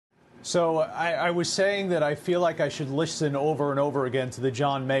So I was saying that I feel like I should listen over and over again to the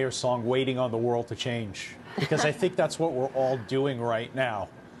John Mayer song, Waiting on the World to Change, because I think that's what we're all doing right now.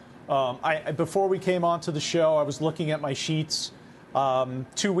 Before we came onto the show, I was looking at my sheets.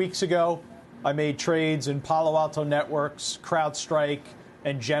 2 weeks ago, I made trades in Palo Alto Networks, CrowdStrike,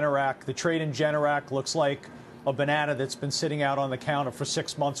 and Generac. The trade in Generac looks like a banana that's been sitting out on the counter for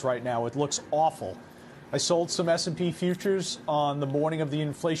 6 months right now. It looks awful. I sold some S&P futures on the morning of the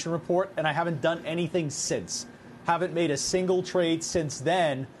inflation report, and I haven't done anything since. Haven't made a single trade since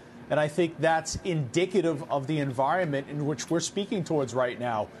then, and I think that's indicative of the environment in which we're speaking towards right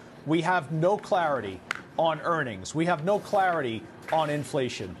now. We have no clarity on earnings. We have no clarity on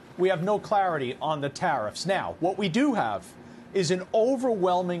inflation. We have no clarity on the tariffs. Now, what we do have is an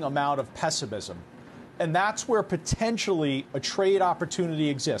overwhelming amount of pessimism, and that's where potentially a trade opportunity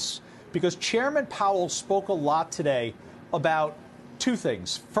exists. Because Chairman Powell spoke a lot today about two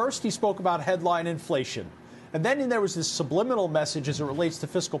things. First, he spoke about headline inflation. And then there was this subliminal message as it relates to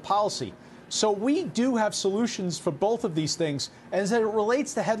fiscal policy. So we do have solutions for both of these things. And as it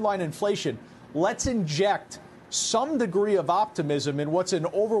relates to headline inflation, let's inject some degree of optimism in what's an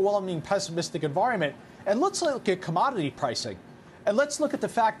overwhelming pessimistic environment. And let's look at commodity pricing. And let's look at the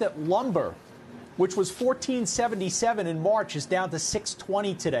fact that lumber, which was $14.77 in March, is down to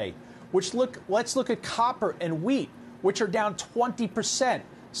 $6.20 today. Let's look at copper and wheat, which are down 20%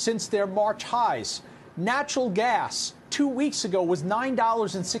 since their March highs. Natural gas 2 weeks ago was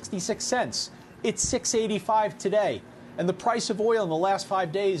 $9.66. It's $6.85 today. And the price of oil in the last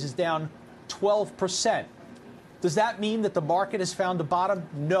 5 days is down 12%. Does that mean that the market has found a bottom?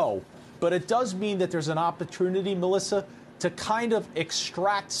 No. But it does mean that there's an opportunity, Melissa, to kind of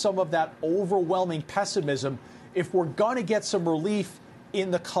extract some of that overwhelming pessimism if we're going to get some relief in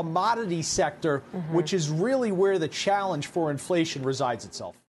the commodity sector, which is really where the challenge for inflation resides itself.